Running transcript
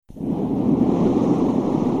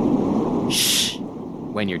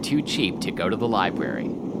when you're too cheap to go to the library.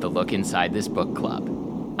 The look inside this book club.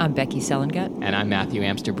 I'm Becky Sellengut. And I'm Matthew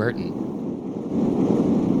Amster Burton.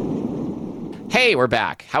 Hey, we're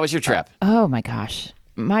back. How was your trip? Oh my gosh.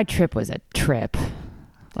 My trip was a trip.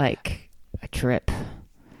 Like a trip.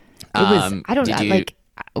 It was, I don't know, like,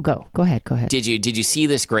 go ahead. Did you see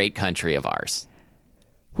this great country of ours?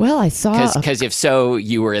 Well, I saw... Because if so,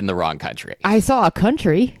 you were in the wrong country. I saw a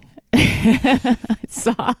country. I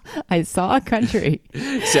saw a country.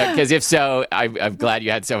 Because if so, I'm glad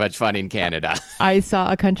you had so much fun in Canada. I saw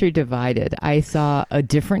a country divided. I saw a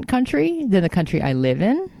different country than the country I live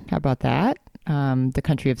in. How about that? The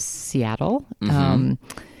country of Seattle. Mm-hmm.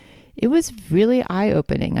 It was really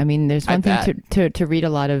eye-opening. I mean, there's one thing to read a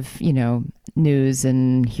lot of, news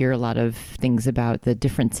and hear a lot of things about the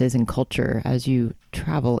differences in culture as you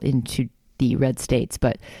travel into the red states,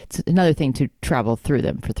 but it's another thing to travel through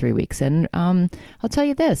them for 3 weeks. And I'll tell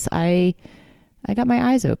you this, I got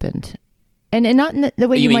my eyes opened. And not in the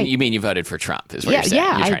way you mean. You mean you voted for Trump? Is what you're saying?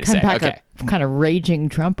 Yeah, you're trying to say. Okay. A kind of raging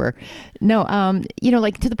Trumper. No,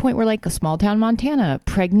 like to the point where, like, a small town Montana,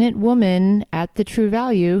 pregnant woman at the True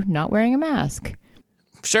Value not wearing a mask.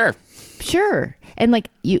 Sure. And like,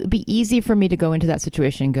 it'd be easy for me to go into that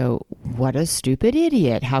situation and go, what a stupid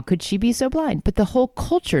idiot. How could she be so blind? But the whole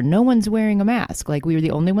culture, no one's wearing a mask. Like, we were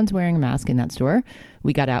the only ones wearing a mask in that store.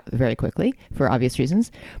 We got out very quickly for obvious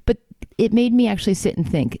reasons. But it made me actually sit and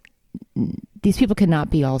think, these people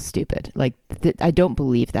cannot be all stupid. Like, I don't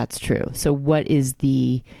believe that's true. So what is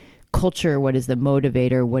the culture? What is the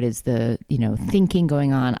motivator? What is the, thinking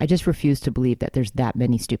going on? I just refuse to believe that there's that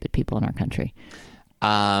many stupid people in our country.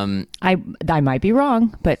 I might be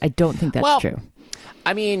wrong, but I don't think that's true.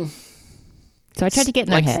 I mean, so I tried to get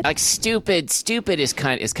in their head. Like, stupid is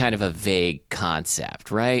kind of a vague concept,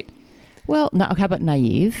 right? Well, how about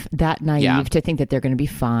naive? To think that they're going to be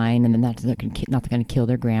fine, and then they're not going to kill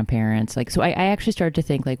their grandparents. Like, so I actually started to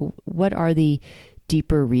think, like, what are the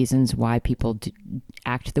deeper reasons why people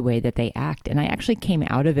act the way that they act? And I actually came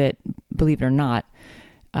out of it, believe it or not,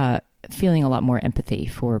 feeling a lot more empathy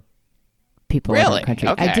for people in our country.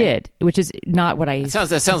 Okay. I did, which is not what I...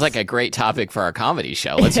 That sounds like a great topic for our comedy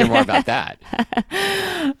show. Let's hear more about that.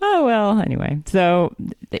 Oh, well, anyway. So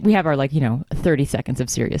we have our, 30 seconds of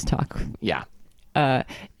serious talk. Yeah.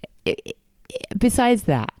 Besides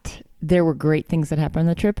that, there were great things that happened on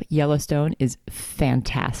the trip. Yellowstone is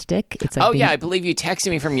fantastic. It's like I believe you texted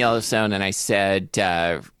me from Yellowstone, and I said...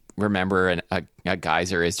 remember a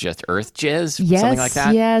geyser is just earth jizz? Yes, something like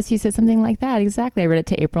that? Yes, you said something like that. Exactly. I read it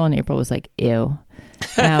to April, and April was like, ew.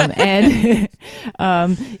 And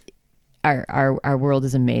our world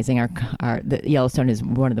is amazing. The Yellowstone is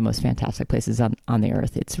one of the most fantastic places on the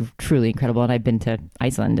earth. It's truly incredible. And I've been to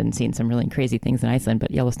Iceland and seen some really crazy things in Iceland,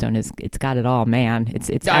 but Yellowstone it's got it all, man.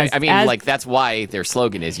 That's why their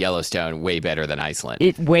slogan is Yellowstone way better than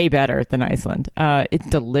Iceland. Way better than Iceland. It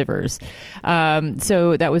delivers.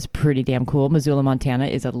 So that was pretty damn cool. Missoula, Montana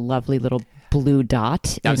is a lovely little blue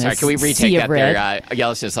dot. I'm sorry, can we retake that there?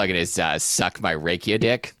 Yellowstone's slogan is suck my rakia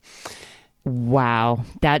dick. Wow.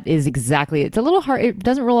 That is exactly, it's a little hard. It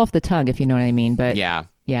doesn't roll off the tongue, if you know what I mean, but yeah,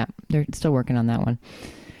 they're still working on that one.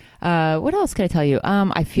 What else can I tell you?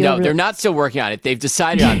 I feel they're not still working on it. They've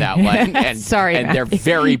decided on that one, and sorry, and they're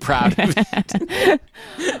very proud of it.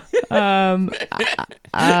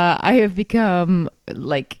 I have become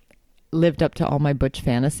lived up to all my butch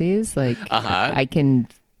fantasies. I can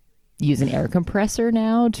use an air compressor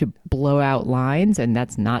now to blow out lines, and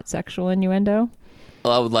that's not sexual innuendo.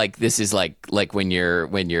 Oh, like this is like when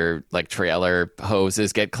your like trailer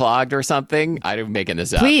hoses get clogged or something. I'm making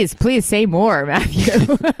this up. Please say more,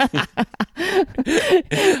 Matthew.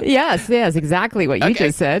 Yes, exactly what you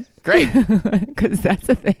just said. Great, because that's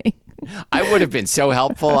the thing. I would have been so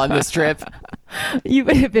helpful on this trip. You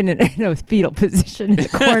would have been in a fetal position in the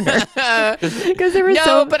corner because there was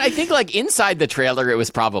but I think inside the trailer it was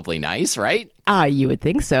probably nice, right? You would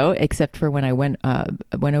think so, except for when I went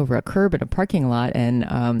over a curb in a parking lot and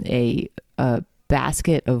a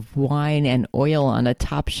basket of wine and oil on a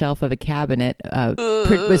top shelf of a cabinet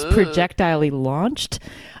was projectilely launched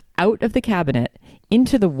out of the cabinet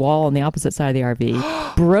into the wall on the opposite side of the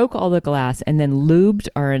RV, broke all the glass, and then lubed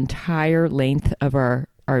our entire length of our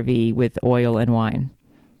RV with oil and wine.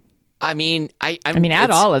 I mean, at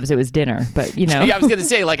Olives, it was dinner, but Yeah, I was going to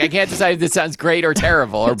say, I can't decide if this sounds great or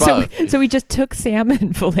terrible or both. So we just took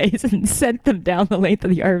salmon fillets and sent them down the length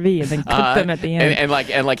of the RV and then cooked them at the end.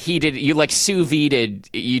 And he did, you sous vide,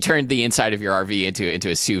 you turned the inside of your RV into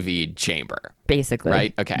a sous vide chamber. Basically.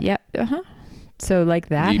 Right? Okay. Yep. Uh-huh. So that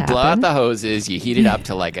you happened. Blow out the hoses, you heat it up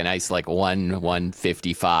to a nice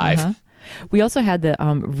 155. We also had the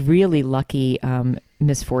really lucky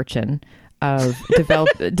misfortune of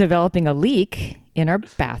developing a leak in our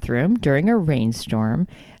bathroom during a rainstorm.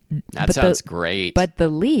 That sounds great. But the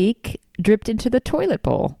leak dripped into the toilet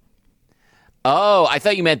bowl. Oh, I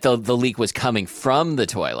thought you meant the leak was coming from the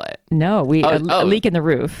toilet. No, a leak in the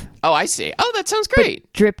roof. Oh, I see. Oh, that sounds great.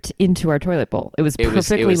 But dripped into our toilet bowl. It was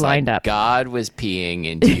perfectly lined like up. God was peeing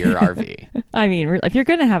into your RV. I mean, if you're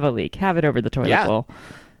going to have a leak, have it over the toilet bowl.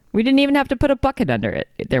 We didn't even have to put a bucket under it.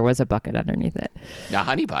 There was a bucket underneath it. A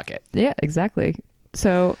honey bucket. Yeah, exactly.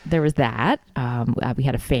 So there was that. We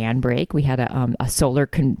had a fan break. We had a solar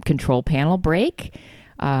control panel break.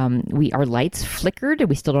 Our lights flickered, and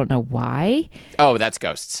we still don't know why. Oh, that's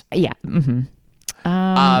ghosts. Yeah.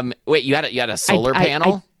 Mm-hmm. Wait, you had a solar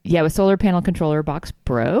panel? Yeah, a solar panel controller box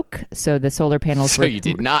broke, so the solar panels. So you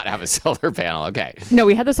did not have a solar panel, okay? No,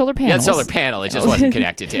 we had the solar panel. You had a solar panel. It just wasn't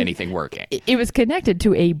connected to anything working. It was connected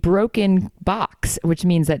to a broken box, which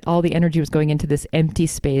means that all the energy was going into this empty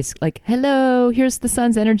space. Like, hello, here's the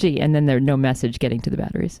sun's energy, and then there's no message getting to the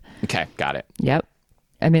batteries. Okay, got it. Yep.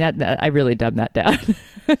 I mean, I really dumbed that down.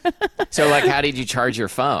 So, like, how did you charge your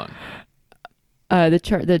phone?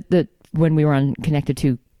 When we were connected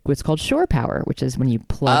to what's called shore power, which is when you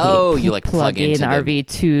plug plug in into RV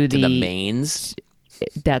to the mains.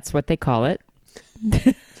 That's what they call it.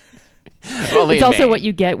 Only it's also what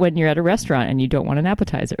you get when you're at a restaurant and you don't want an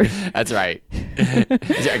appetizer. That's right.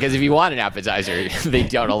 Because if you want an appetizer, they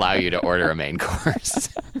don't allow you to order a main course.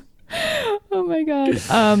 Oh my God.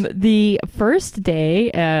 The first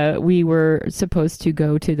day, we were supposed to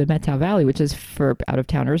go to the Methow Valley, which is for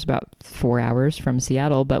out-of-towners about 4 hours from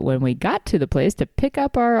Seattle. But when we got to the place to pick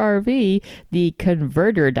up our RV, the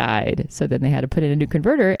converter died. So then they had to put in a new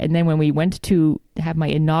converter. And then when we went to have my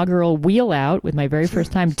inaugural wheel out with my very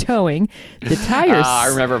first time towing, the tires... I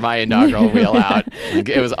remember my inaugural wheel out.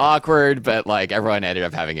 It was awkward, but like everyone ended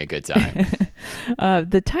up having a good time.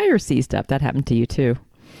 The tire seized up. That happened to you too.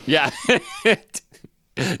 Yeah.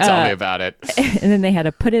 Tell me about it. And then they had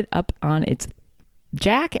to put it up on its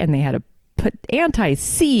jack, and they had to put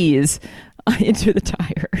anti-seize into the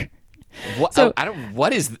tire. What? So,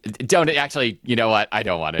 don't actually, you know what? I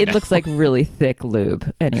don't want to know. It looks like really thick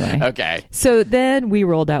lube. Anyway. Okay. So then we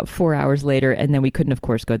rolled out 4 hours later, and then we couldn't, of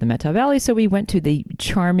course, go to the Methow Valley. So we went to the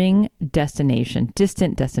charming distant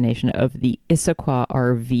destination of the Issaquah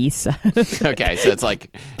RV site. Okay. So it's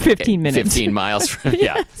like 15 minutes. 15 miles from,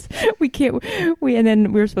 yeah. Yes. And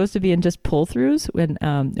then we were supposed to be in just pull-throughs, when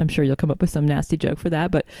I'm sure you'll come up with some nasty joke for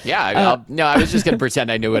that. But yeah, I was just going to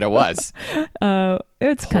pretend I knew what it was.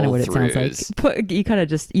 It's kind of what it sounds like. You kind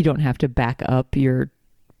of you don't have to back up your,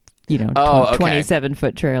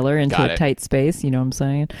 27-foot trailer into a tight space. You know what I'm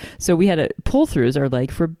saying? So we had pull-throughs are like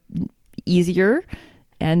for easier,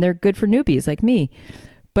 and they're good for newbies like me.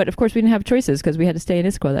 But of course, we didn't have choices because we had to stay in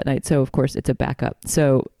Issaquah that night. So of course, it's a backup.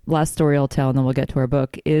 So last story I'll tell, and then we'll get to our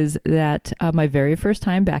book, is that my very first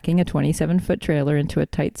time backing a 27-foot trailer into a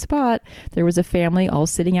tight spot, there was a family all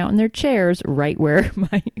sitting out in their chairs right where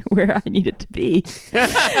I needed to be.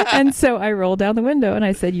 And so I rolled down the window and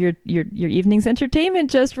I said, "Your evening's entertainment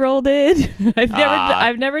just rolled in.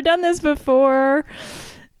 I've never done this before.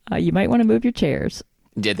 You might want to move your chairs."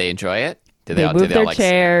 Did they enjoy it? They moved their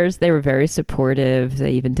chairs. They were very supportive.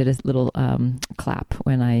 They even did a little clap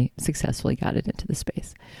when I successfully got it into the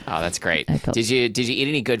space. Oh, that's great. Did you eat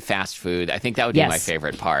any good fast food? I think that would be my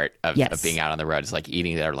favorite part of being out on the road, is like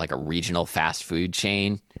eating at like a regional fast food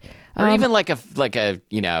chain. Or even like a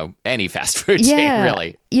any fast food chain,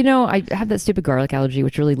 really. I have that stupid garlic allergy,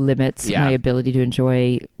 which really limits my ability to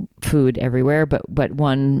enjoy food everywhere. But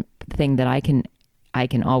one thing that I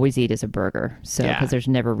can always eat is a burger. So, because there's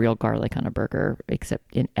never real garlic on a burger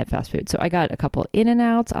except at fast food. So I got a couple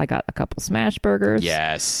In-N-Outs. I got a couple smash burgers.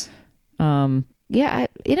 Yes.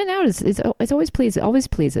 In-N-Out is always pleases.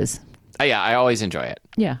 Oh, yeah, I always enjoy it.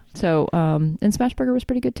 Yeah. So, and smash burger was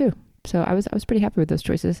pretty good too. So I was pretty happy with those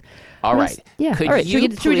choices. All right. Could All right. you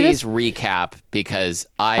please recap, because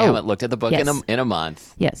I haven't looked at the book in a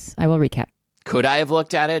month. Yes, I will recap. Could I have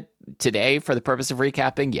looked at it today for the purpose of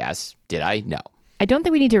recapping? Yes. Did I? No. I don't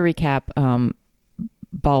think we need to recap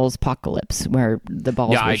Balls Apocalypse, where the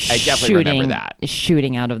balls were I definitely remember that.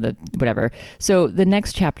 Shooting out of the whatever. So the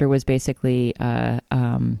next chapter was basically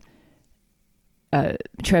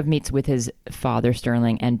Trev meets with his father,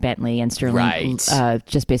 Sterling, and Bentley, and Sterling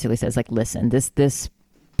just basically says, like, listen, this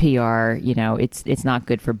PR, it's not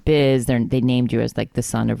good for biz. They named you as like the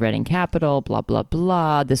son of Reading Capital, blah, blah,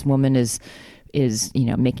 blah. This woman is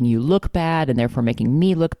making you look bad and therefore making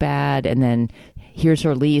me look bad. And then here's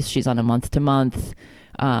her lease. She's on a month-to-month.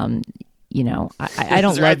 I don't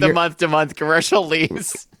like love the month-to-month commercial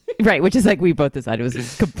lease. Right, which is like we both decided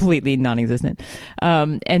was completely non-existent.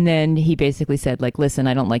 And then he basically said, like, listen,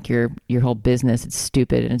 I don't like your whole business. It's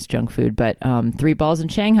stupid and it's junk food. But 3 balls in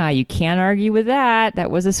Shanghai, you can't argue with that.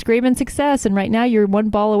 That was a screaming success. And right now you're 1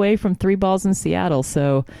 ball away from 3 balls in Seattle.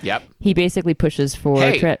 So yep. He basically pushes for...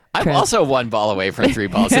 Hey, I'm also 1 ball away from 3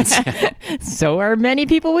 balls in Seattle. So are many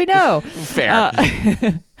people we know. Fair.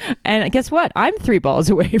 And guess what? I'm 3 balls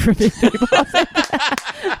away from being 3 balls.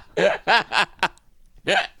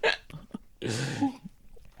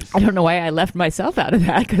 I don't know why I left myself out of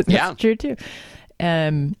that, because that's true too.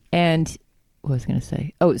 And what was I going to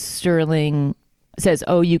say? Oh, Sterling says,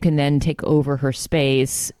 oh, you can then take over her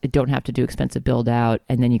space. Don't have to do expensive build out.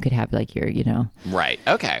 And then you could have like your, right.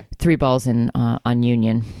 Okay. 3 balls in on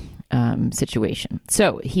Union situation.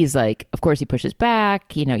 So he's like, of course he pushes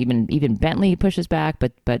back, even Bentley pushes back,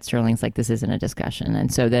 but Sterling's like, this isn't a discussion.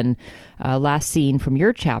 And so then last scene from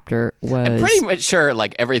your chapter was... I'm pretty much sure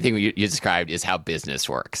like everything you described is how business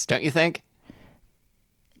works, don't you think?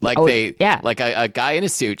 Like like a guy in a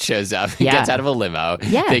suit shows up, he gets out of a limo,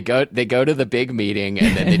 they go to the big meeting,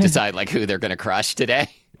 and then they decide like who they're going to crush today.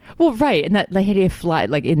 Well, right, and that like, he had to fly,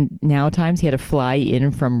 like in now times, he had to fly in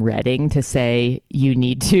from Reading to say you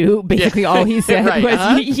need to. Basically, all he said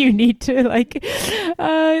was you need to like,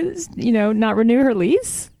 not renew her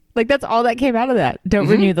lease. Like that's all that came out of that. Don't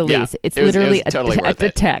renew the lease. It's literally totally a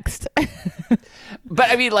text. But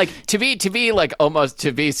I mean, like to be like almost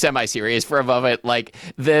to be semi-serious for a moment, like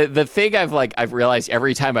the thing I've realized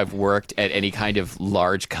every time I've worked at any kind of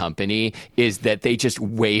large company is that they just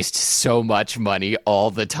waste so much money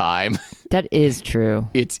all the time. That is true.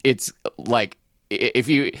 It's like if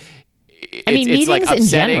you. It's like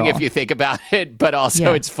upsetting if you think about it, but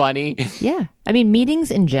also it's funny. Yeah. I mean, meetings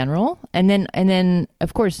in general. And then,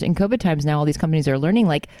 of course, in COVID times now, all these companies are learning,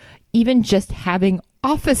 like, even just having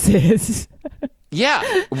offices.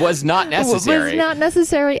 Was not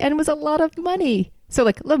necessary. And was a lot of money. So,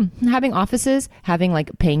 like, having offices, having,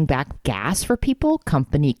 like, paying back gas for people,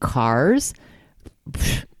 company cars.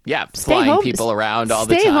 Yeah, flying people around all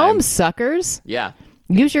the time. Stay home, suckers. Yeah.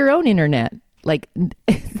 Use your own internet. Like,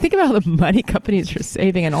 think about all the money companies are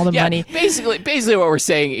saving and all the money. Basically, what we're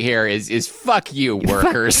saying here is fuck you,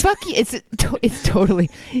 workers. Fuck you. It's totally.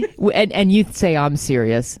 And you say I'm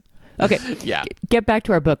serious. Okay. Yeah. Get back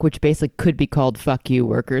to our book, which basically could be called "Fuck You,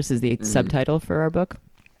 Workers" is the subtitle for our book.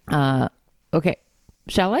 Okay.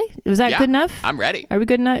 Shall I? Was that good enough? I'm ready. Are we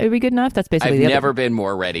good enough? Are we good enough? That's basically. I've never been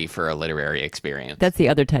more ready for a literary experience. That's the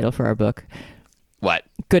other title for our book. What?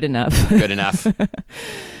 Good enough. Good enough.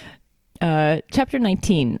 Chapter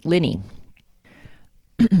 19, Linny.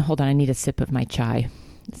 Hold on, I need a sip of my chai.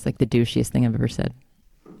 It's like the douchiest thing I've ever said.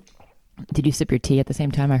 Did you sip your tea at the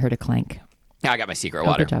same time? I heard a clank. Yeah, I got my secret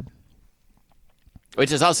water. Good job.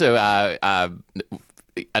 Which is also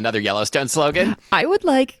another Yellowstone slogan.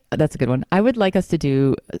 That's a good one. I would like us to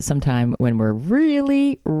do sometime when we're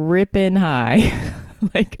really ripping high.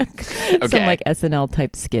 Like some like SNL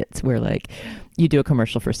type skits where like you do a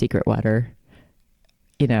commercial for secret water.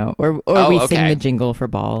 Or we sing the jingle for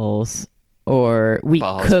balls, or we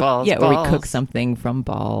cook, or we cook something from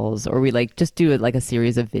balls, or we like just do it like a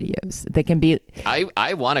series of videos. They can be.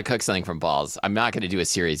 I want to cook something from balls. I'm not going to do a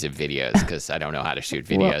series of videos because I don't know how to shoot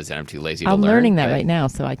videos and I'm too lazy to learn. I'm learning that right now,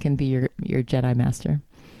 so I can be your Jedi master.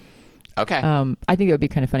 Okay. I think it would be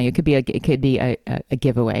kind of funny. It could be a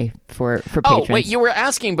giveaway for patrons. Oh wait, you were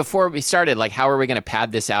asking before we started, like, how are we going to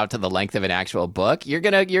pad this out to the length of an actual book? You're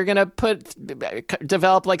gonna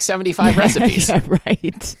develop like 75 recipes. Yeah,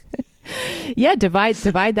 right. Yeah, divide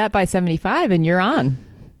that by 75, and you're on.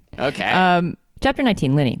 Okay. Chapter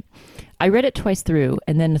 19, Linny. I read it twice through,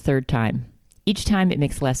 and then a third time. Each time, it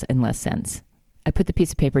makes less and less sense. I put the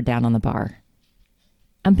piece of paper down on the bar.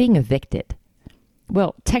 I'm being evicted.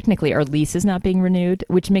 Well, technically, our lease is not being renewed,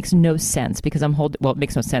 which makes no sense because it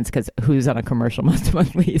makes no sense because who's on a commercial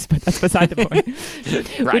month-to-month lease, but that's beside the point.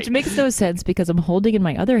 Right. Which makes no sense because I'm holding in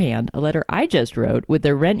my other hand a letter I just wrote with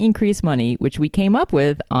the rent increase money, which we came up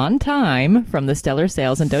with on time from the stellar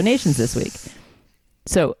sales and donations this week.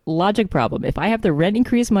 So, logic problem. If I have the rent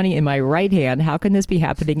increase money in my right hand, how can this be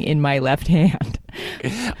happening in my left hand?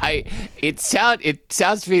 It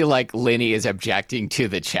sounds to me like Linny is objecting to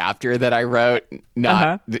the chapter that I wrote,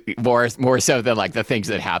 not more so than like the things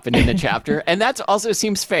that happened in the chapter, and that also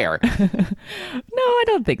seems fair. No, I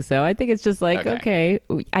don't think so. I think it's just like, okay,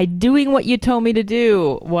 I'm doing what you told me to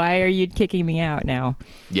do. Why are you kicking me out now?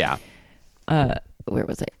 Yeah. Where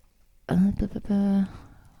was I?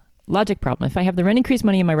 Logic problem. If I have the rent increase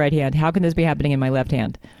money in my right hand, how can this be happening in my left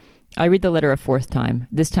hand? I read the letter a fourth time,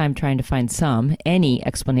 this time trying to find any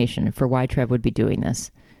explanation for why Trev would be doing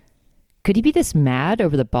this. Could he be this mad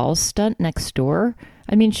over the balls stunt next door?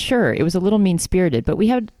 I mean, sure, it was a little mean-spirited, but we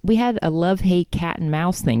had a love-hate cat and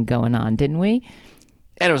mouse thing going on, didn't we?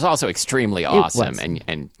 And it was also extremely awesome,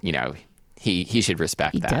 and you know, he should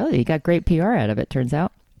respect that. He got great PR out of it, turns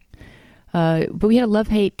out. But we had a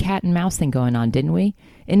love-hate cat and mouse thing going on, didn't we?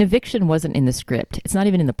 An eviction wasn't in the script. It's not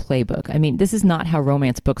even in the playbook. I mean, this is not how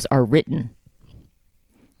romance books are written.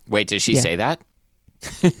 Wait, did she say that?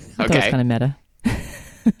 Okay. That was kind of meta.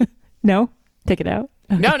 No? Take it out?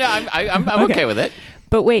 No, I'm okay with it.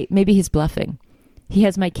 But wait, maybe he's bluffing. He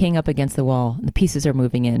has my king up against the wall. The pieces are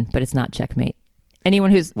moving in, but it's not checkmate.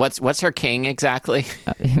 Anyone who's... What's her king exactly?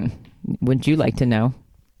 Wouldn't you like to know?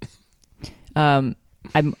 I'm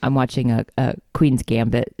watching a Queen's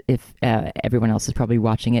Gambit. If everyone else is probably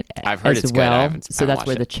watching it, I've heard as it's well. good. So that's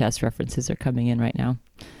where the chess references are coming in right now.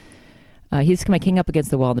 He's my king up against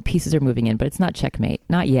the wall. The pieces are moving in, but it's not checkmate.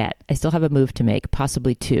 Not yet. I still have a move to make,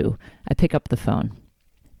 possibly 2. I pick up the phone.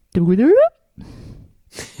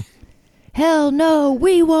 Hell no,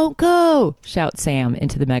 we won't go, shouts Sam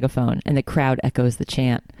into the megaphone, and the crowd echoes the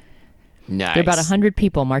chant. Nice. There are about 100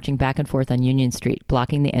 people marching back and forth on Union Street,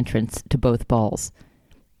 blocking the entrance to both balls.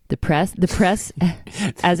 The press,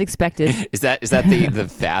 as expected. Is that the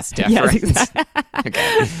fast deference? Yes, exactly.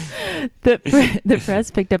 Okay. The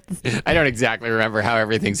press picked up. I don't exactly remember how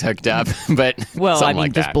everything's hooked up, but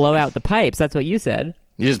just blow out the pipes. That's what you said.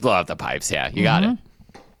 You just blow out the pipes. Yeah, you got it.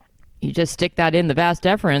 You just stick that in the vas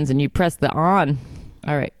deferens and you press the on.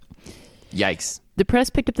 All right. Yikes. The press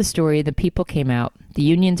picked up the story. The people came out. The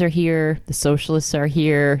unions are here. The socialists are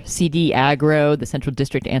here. CD Agro, the Central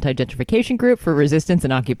District Anti-Gentrification Group for Resistance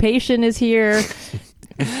and Occupation, is here.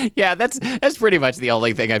 Yeah, that's pretty much the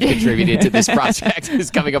only thing I've contributed to this project is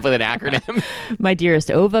coming up with an acronym. My dearest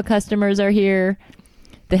OVA customers are here.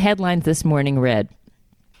 The headlines this morning read,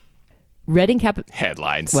 Reading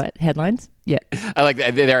Headlines. What? Headlines? Yeah. I like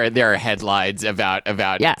that. There are headlines about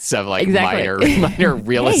some minor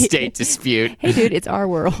real estate dispute. Hey, dude, it's our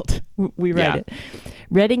world. We write it.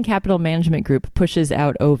 Reading Capital Management Group pushes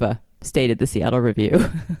out OVA, stated the Seattle Review.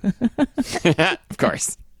 Of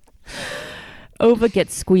course. OVA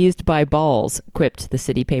gets squeezed by balls, quipped the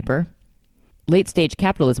city paper. Late-stage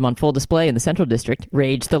capitalism on full display in the Central District,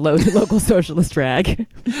 raged the local socialist rag.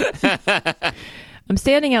 I'm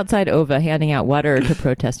standing outside OVA handing out water to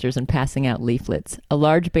protesters and passing out leaflets. A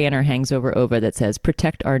large banner hangs over OVA that says,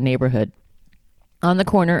 Protect Our Neighborhood. On the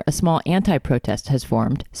corner, a small anti-protest has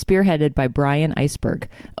formed, spearheaded by Brian Iceberg,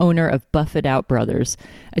 owner of Buffett Out Brothers,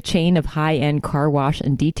 a chain of high-end car wash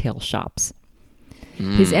and detail shops.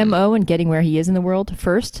 His MO in getting where he is in the world,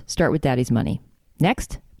 first, start with daddy's money.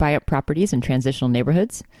 Next, buy up properties in transitional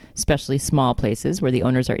neighborhoods, especially small places where the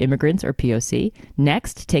owners are immigrants or POC.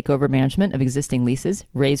 Next, take over management of existing leases,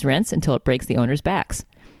 raise rents until it breaks the owners' backs.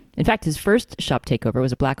 In fact, his first shop takeover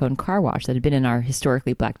was a black-owned car wash that had been in our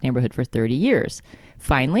historically black neighborhood for 30 years.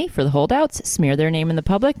 Finally, for the holdouts, smear their name in the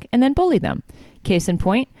public and then bully them. Case in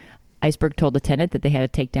point, Iceberg told the tenant that they had to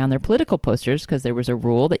take down their political posters because there was a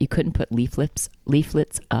rule that you couldn't put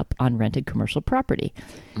leaflets up on rented commercial property.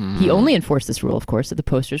 He only enforced this rule, of course, that the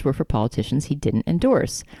posters were for politicians he didn't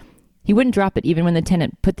endorse. He wouldn't drop it even when the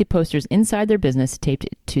tenant put the posters inside their business, taped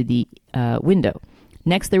it to the window.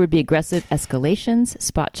 Next, there would be aggressive escalations,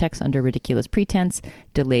 spot checks under ridiculous pretense,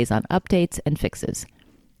 delays on updates, and fixes.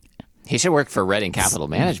 He should work for Reading Capital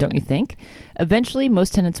Management. Don't you think? Eventually,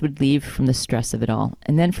 most tenants would leave from the stress of it all.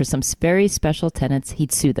 And then for some very special tenants,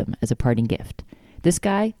 he'd sue them as a parting gift. This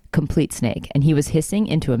guy, complete snake. And he was hissing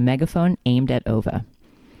into a megaphone aimed at OVA.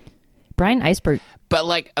 Brian Iceberg...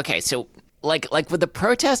 But okay, so would the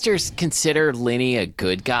protesters consider Lenny a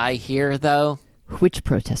good guy here, though? Which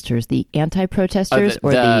protesters? The anti-protesters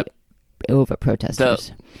or the OVA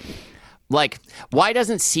protesters? Why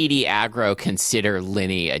doesn't CD Agro consider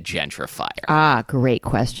Lenny a gentrifier? Ah, great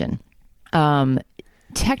question.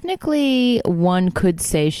 Technically, one could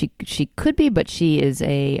say she could be, but she is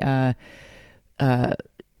a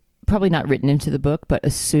probably not written into the book, but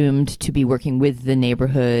assumed to be working with the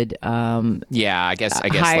neighborhood. Yeah, I guess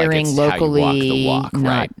hiring it's locally, how you walk the walk,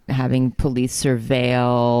 right? Not having police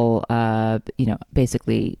surveil.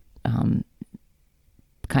 Basically.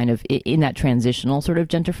 Kind of in that transitional sort of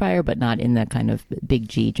gentrifier, but not in the kind of big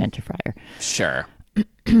G gentrifier. Sure.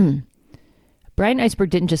 Brian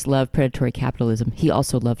Iceberg didn't just love predatory capitalism; he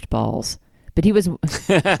also loved balls. But he was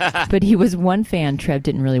one fan Trev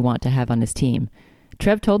didn't really want to have on his team.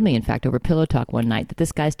 Trev told me, in fact, over Pillow Talk one night, that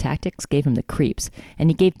this guy's tactics gave him the creeps, and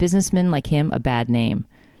he gave businessmen like him a bad name.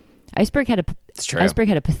 Iceberg had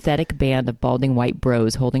a pathetic band of balding white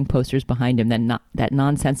bros holding posters behind him that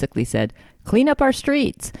nonsensically said, "Clean up our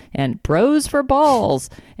streets," and "Bros for balls,"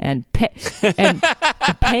 and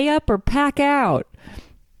pay up or pack out.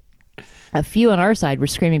 A few on our side were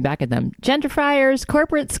screaming back at them, "Gentrifiers,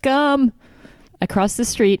 corporate scum." I cross the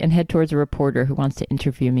street and head towards a reporter who wants to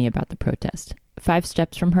interview me about the protest. 5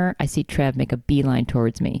 steps from her, I see Trev make a beeline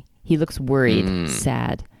towards me. He looks worried,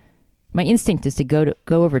 sad. My instinct is to go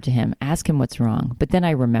over to him, ask him what's wrong, but then I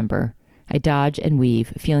remember. I dodge and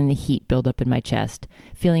weave, feeling the heat build up in my chest,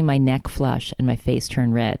 feeling my neck flush and my face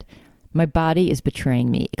turn red. My body is betraying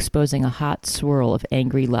me, exposing a hot swirl of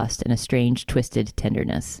angry lust and a strange, twisted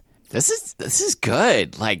tenderness. This is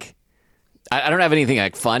good. Like, I don't have anything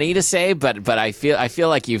like funny to say, but I feel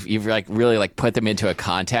like you've like really like put them into a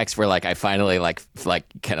context where like I finally like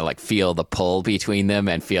kind of like feel the pull between them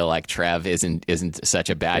and feel like Trev isn't such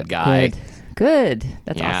a bad guy. Good.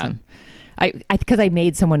 That's awesome. Because I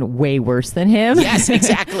made someone way worse than him. Yes,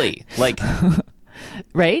 exactly. Like,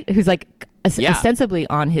 right? Who's like ostensibly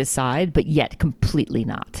on his side, but yet completely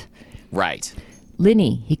not. Right.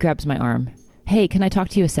 Linny, he grabs my arm. "Hey, can I talk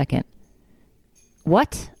to you a second?"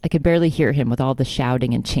 "What?" I could barely hear him with all the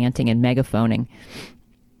shouting and chanting and megaphoning.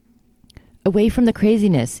 "Away from the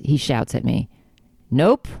craziness," he shouts at me.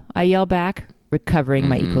 "Nope," I yell back, recovering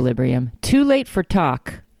my equilibrium. "Too late for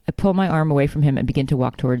talk." I pull my arm away from him and begin to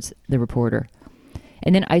walk towards the reporter.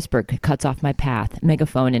 And then Iceberg cuts off my path,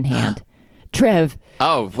 megaphone in hand. "Trev."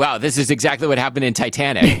 Oh, wow. This is exactly what happened in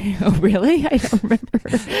Titanic. Oh, really? I don't remember.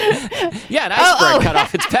 Yeah, an iceberg cut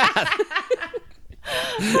off its path.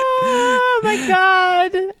 Oh my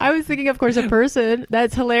God. I was thinking, of course, a person.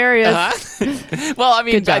 That's hilarious. Uh-huh. Well, I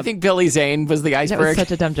mean, I think Billy Zane was the iceberg. That was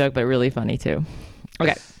such a dumb joke, but really funny too.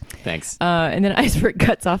 Okay. Thanks. And then Iceberg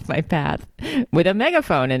cuts off my path with a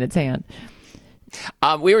megaphone in its hand.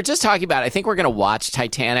 We were just talking about, I think we're going to watch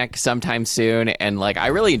Titanic sometime soon. And like, I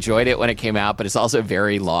really enjoyed it when it came out, but it's also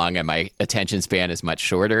very long and my attention span is much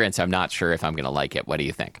shorter. And so I'm not sure if I'm going to like it. What do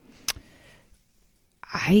you think?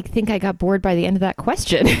 I think I got bored by the end of that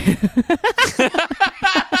question.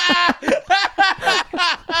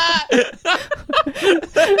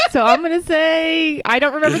 So I'm going to say I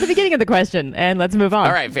don't remember the beginning of the question, and let's move on.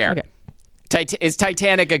 All right, fair. Okay. Is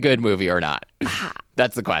Titanic a good movie or not?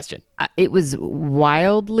 That's the question. It was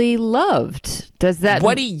wildly loved. Does that?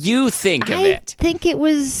 What do you think of it? I think it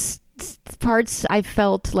was parts I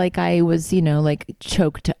felt like I was, like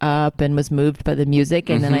choked up and was moved by the music,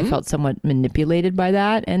 and then I felt somewhat manipulated by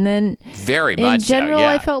that, and then very much in general, so,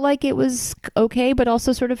 yeah. I felt like it was okay, but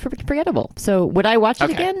also sort of forgettable. So would I watch it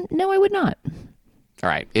again? No, I would not. All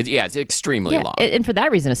right. It's extremely long. And for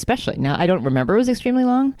that reason, especially. Now, I don't remember it was extremely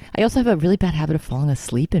long. I also have a really bad habit of falling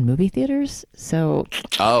asleep in movie theaters. So.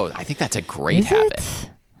 Oh, I think that's a great habit.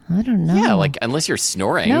 I don't know. Yeah, like unless you're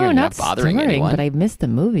snoring, you're not bothering anyone. But I missed the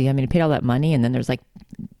movie. I mean, I paid all that money, and then there's like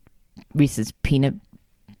Reese's peanut.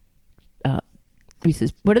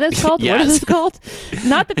 Reese's. What are those called? Yes. What are those called?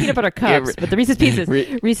 Not the peanut butter cups, but the Reese's Pieces.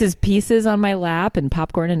 Reese's Pieces on my lap and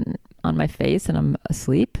popcorn on my face, and I'm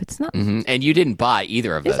asleep. It's not. Mm-hmm. And you didn't buy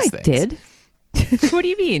either of those things. I did. What do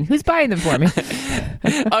you mean? Who's buying them for me?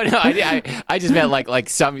 Oh no, I just meant like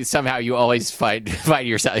somehow you always find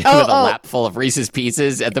yourself with a lap full of Reese's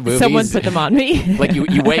Pieces at the movies. Someone put them on me. Like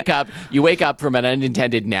you wake up from an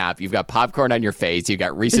unintended nap. You've got popcorn on your face. You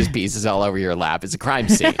got Reese's Pieces all over your lap. It's a crime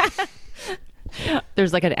scene.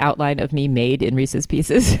 There's like an outline of me made in Reese's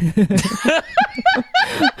Pieces,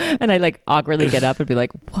 and I like awkwardly get up and be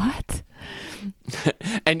like, "What?"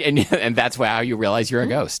 and that's how you realize you're a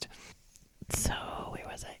ghost. So where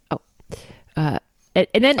was I? Oh, and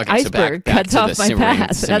then Iceberg cuts off my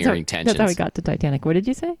path. That's how we got to Titanic. What did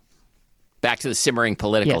you say? Back to the simmering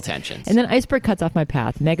political tensions. And then Iceberg cuts off my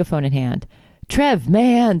path, megaphone in hand. "Trev,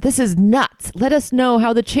 man, this is nuts. Let us know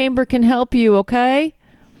how the chamber can help you, okay?"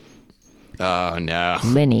 Oh no.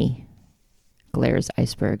 Linny, glares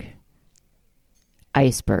Iceberg.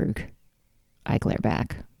 Iceberg. I glare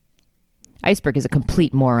back. Iceberg is a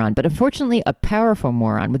complete moron, but unfortunately a powerful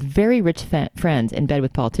moron with very rich friends in bed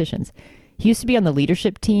with politicians. He used to be on the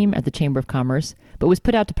leadership team at the Chamber of Commerce, but was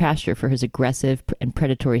put out to pasture for his aggressive and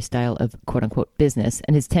predatory style of quote-unquote business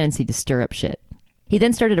and his tendency to stir up shit. He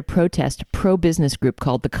then started a protest pro-business group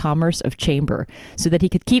called the Commerce of Chamber so that he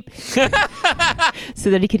could keep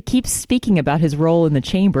speaking about his role in the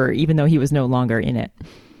chamber even though he was no longer in it.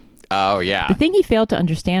 Oh, yeah. The thing he failed to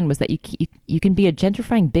understand was that you can be a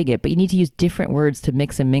gentrifying bigot, but you need to use different words to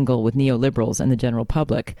mix and mingle with neoliberals and the general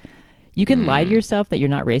public. You can lie to yourself that you're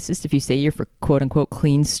not racist if you say you're for quote-unquote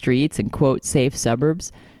clean streets and quote safe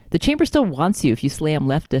suburbs. The chamber still wants you if you slam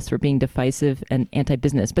leftists for being divisive and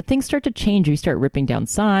anti-business. But things start to change. You start ripping down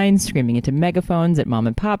signs, screaming into megaphones at mom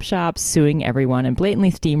and pop shops, suing everyone, and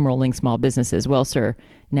blatantly steamrolling small businesses. Well, sir,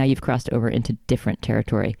 now you've crossed over into different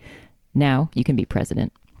territory. Now you can be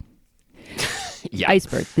president. Yeah.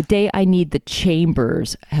 Iceberg. The day I need the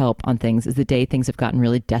chamber's help on things is the day things have gotten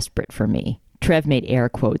really desperate for me. Trev made air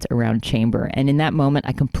quotes around chamber, and in that moment,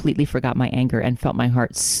 I completely forgot my anger and felt my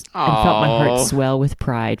heart swell with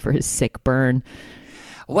pride for his sick burn.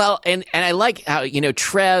 Well, and I like how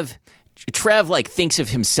Trev like thinks of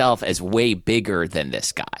himself as way bigger than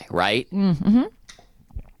this guy, right? Mm-hmm.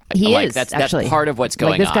 He is. That's actually part of what's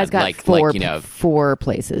going on. This guy's got four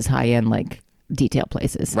places, high end detail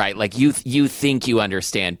places, right? Like you think you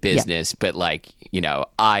understand business, but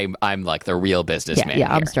I'm like the real businessman.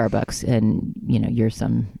 Yeah, I'm Starbucks, and you're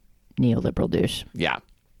some neoliberal douche. Yeah.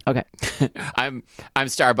 Okay. I'm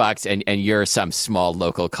Starbucks, and you're some small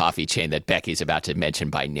local coffee chain that Becky's about to mention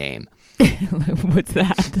by name. What's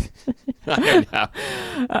that? I don't know.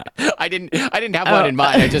 I didn't have one in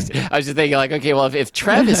mind. I was just thinking okay, well, if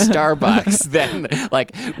Trev is Starbucks, then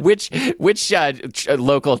which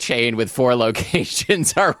local chain with 4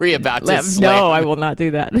 locations are we about to slam? No, I will not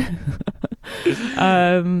do that.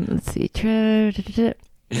 Let's see.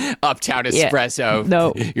 Uptown Espresso. Yeah.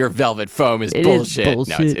 No, your velvet foam is bullshit.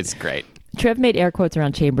 No, it's great. Trev made air quotes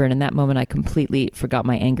around chamber, and in that moment I completely forgot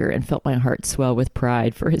my anger and felt my heart swell with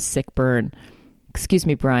pride for his sick burn. Excuse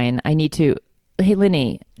me, Brian. I need to... Hey,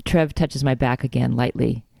 Linny. Trev touches my back again,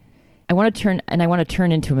 lightly. I want to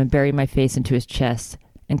turn into him and bury my face into his chest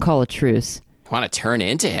and call a truce. Want to turn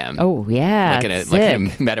into him? Oh, yeah. Like a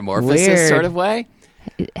metamorphosis Weird. Sort of way?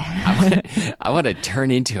 I want to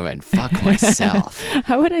turn into him and fuck myself.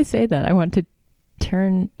 How would I say that? I want to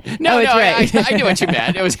turn... No, right. I knew what you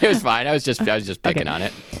meant. It was fine. I was just picking on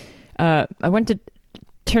it. I want to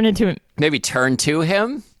turn into him. Maybe turn to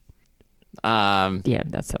him? Yeah,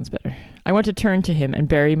 that sounds better. I want to turn to him and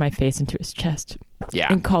bury my face into his chest.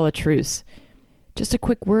 Yeah. And call a truce. Just a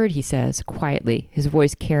quick word, he says, quietly, his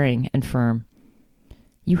voice caring and firm.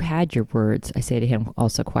 You had your words, I say to him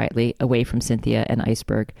also quietly, away from Cynthia and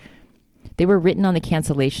Iceberg. They were written on the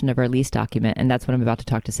cancellation of our lease document, and that's what I'm about to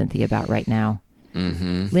talk to Cynthia about right now.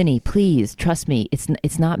 Mm-hmm. Linny, please, trust me.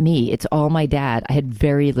 It's not me. It's all my dad. I had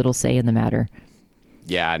very little say in the matter.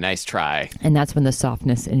 Yeah, nice try. And that's when the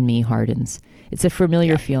softness in me hardens. It's a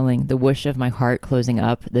familiar feeling, the whoosh of my heart closing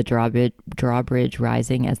up, the drawbridge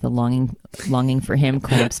rising as the longing for him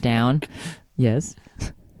clamps down. Yes.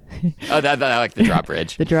 I like the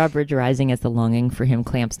drawbridge. The drawbridge rising as the longing for him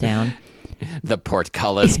clamps down. The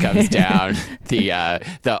portcullis comes down.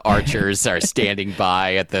 The archers are standing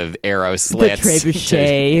by at the arrow slits. The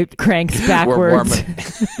trebuchet cranks backwards.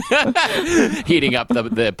 Heating up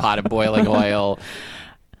the pot of boiling oil.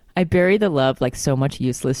 I bury the love like so much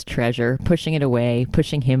useless treasure, pushing it away,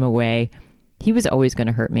 pushing him away. He was always going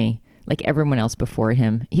to hurt me, like everyone else before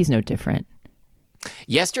him. He's no different.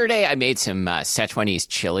 Yesterday, I made some Sichuanese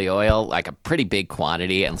chili oil, like a pretty big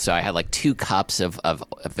quantity, and so I had like 2 cups of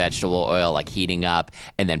vegetable oil, like heating up,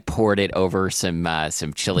 and then poured it over some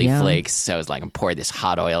chili flakes. So I was like, I'm pouring this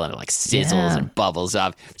hot oil, and it like sizzles and bubbles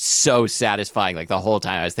up. So satisfying. Like the whole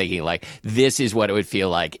time, I was thinking, like, this is what it would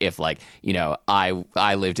feel like if, like,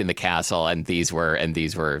 I lived in the castle, and these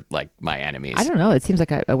were like my enemies. I don't know. It seems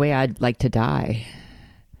like a way I'd like to die.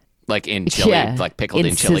 Like in chili, like pickled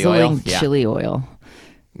in chili oil. Chili oil.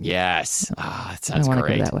 Yes. That sounds great. I want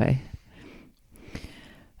to go that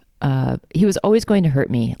way. He was always going to hurt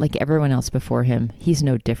me, like everyone else before him. He's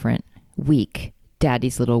no different. Weak.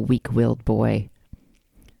 Daddy's little weak-willed boy.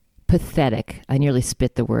 Pathetic. I nearly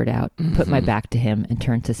spit the word out, put my back to him, and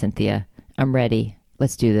turned to Cynthia. I'm ready.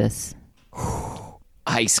 Let's do this.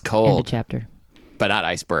 Ice cold. End of chapter. But not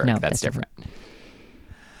iceberg. No, that's different.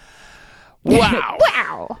 Wow.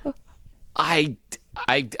 Wow. I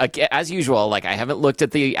as usual, like, I haven't looked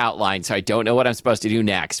at the outline, so I don't know what I'm supposed to do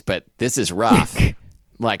next, but this is rough.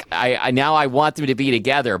 Like, I now I want them to be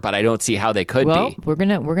together, but I don't see how they could be. Well, we're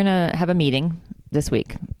gonna have a meeting this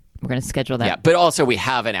week. We're gonna schedule that. Yeah, but also we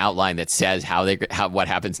have an outline that says what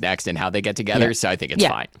happens next and how they get together. So I think it's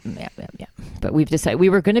fine. Yeah. But we've decided we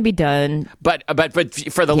were going to be done. But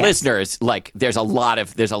for the listeners, like, there's a lot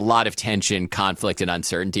of tension, conflict, and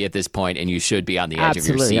uncertainty at this point, and you should be on the edge of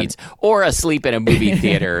your seats or asleep in a movie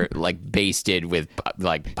theater, like basted with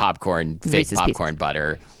like popcorn, fake Reese's popcorn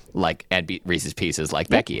butter. Like, and Reese's Pieces, like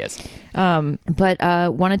Becky is. But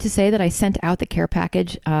wanted to say that I sent out the care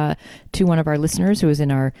package to one of our listeners who was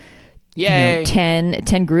in our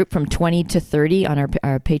 10 group from 20 to 30 on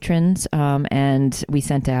our patrons. And we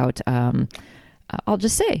sent out I'll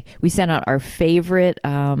just say we sent out our favorite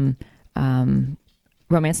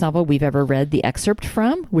romance novel we've ever read the excerpt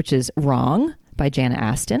from, which is Wrong by Jana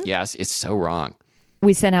Aston. Yes, it's so wrong.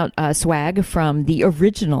 We sent out swag from the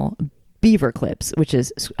original Beaver Clips, which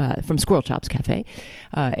is from Squirrel Chops Cafe.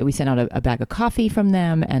 We sent out a bag of coffee from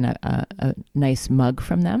them and a nice mug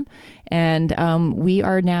from them. And we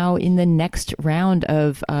are now in the next round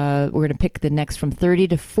of, we're going to pick the next from 30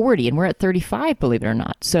 to 40, and we're at 35, believe it or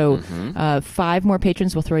not. So 5 more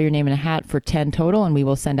patrons will throw your name in a hat for 10 total, and we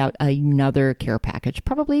will send out another care package,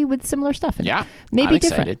 probably with similar stuff in it. Maybe I'm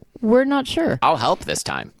different. Excited. We're not sure. I'll help this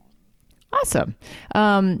time. Awesome.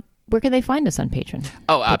 Where can they find us on Patreon?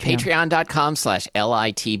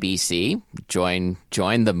 Patreon.com/LITBC.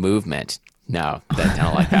 Join the movement. No, I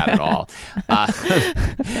don't like that at all.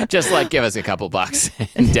 Just give us a couple bucks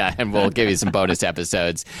and we'll give you some bonus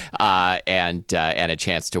episodes and a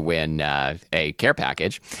chance to win a care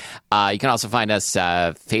package. You can also find us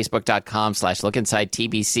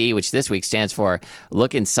Facebook.com/LookInsideTBC, which this week stands for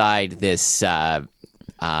Look Inside This Bro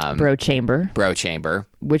Chamber,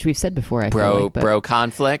 which we've said before. Bro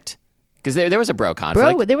conflict, because there was a bro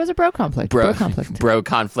conflict. There was a bro conflict. Bro conflict. Bro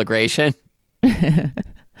conflagration.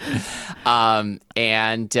 And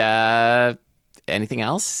anything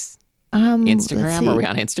else? Instagram? Are we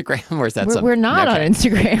on Instagram? Or is that something? We're not on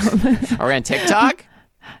Instagram. Are we on TikTok?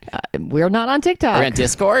 We're not on TikTok. Are we on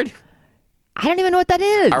Discord? I don't even know what that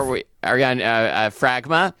is. Are we on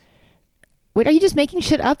Fragma? Wait, are you just making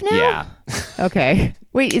shit up now? Yeah. Okay.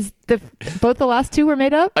 Wait, is both the last two were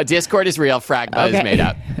made up? Discord is real. Fragma is made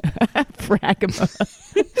up. Fragma.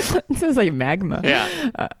 It sounds like magma.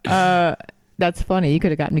 Yeah. That's funny. You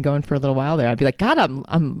could have gotten me going for a little while there. I'd be like, God, I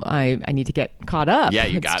need to get caught up. Yeah,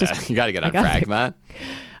 you gotta get on Fragma.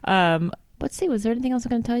 Let's see. Was there anything else I'm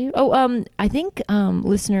going to tell you? Oh, I think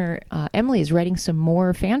listener Emily is writing some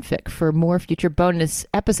more fanfic for more future bonus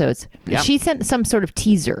episodes. Yep. She sent some sort of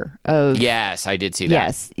teaser of. Yes, I did see that.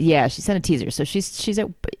 Yes, yeah, she sent a teaser. So she's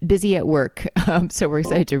busy at work. So we're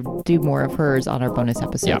excited to do more of hers on our bonus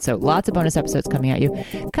episodes. Yep. So lots of bonus episodes coming at you.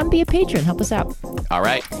 Come be a patron. Help us out. All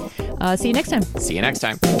right. See you next time. See you next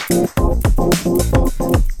time.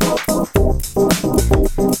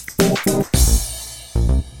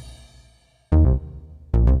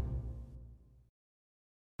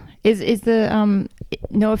 Is the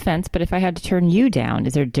no offense, but if I had to turn you down,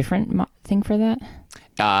 is there a different thing for that?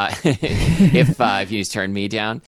 If you just turn me down,